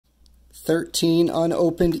13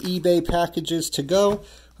 unopened eBay packages to go.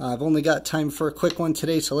 I've only got time for a quick one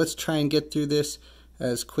today, so let's try and get through this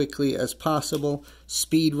as quickly as possible.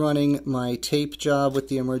 Speed running my tape job with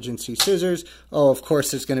the emergency scissors. Oh, of course,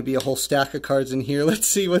 there's going to be a whole stack of cards in here. Let's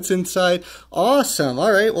see what's inside. Awesome.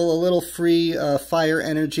 All right, well, a little free fire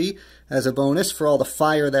energy as a bonus for all the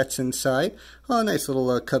fire that's inside. Oh, nice little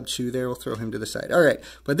Cubchoo there. We'll throw him to the side. All right,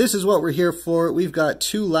 but this is what we're here for. We've got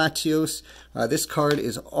 2 Latios. This card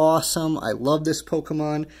is awesome. I love this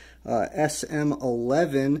Pokemon.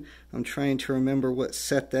 SM11. I'm trying to remember what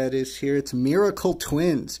set that is here. It's Miracle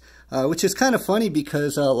Twins, which is kind of funny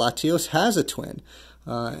because Latios has a twin.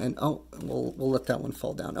 And oh, we'll let that one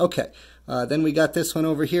fall down. Okay, then we got this one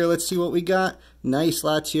over here. Let's see what we got. Nice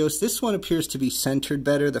Latios. This one appears to be centered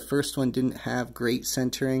better. The first one didn't have great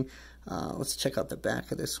centering. Let's check out the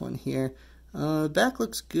back of this one here. The back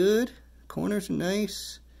looks good. Corners are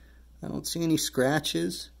nice. I don't see any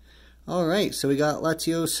scratches. All right, so we got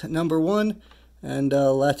Latios number 1 and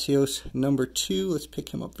Latios number 2. Let's pick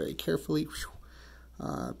him up very carefully.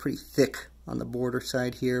 Pretty thick on the border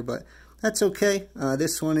side here, but that's okay.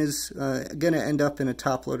 This one is going to end up in a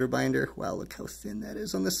top loader binder. Wow, look how thin that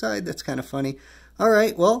is on the side. That's kind of funny. All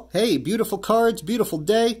right, well, hey, beautiful cards, beautiful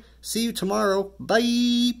day. See you tomorrow. Bye.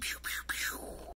 Pew, pew, pew.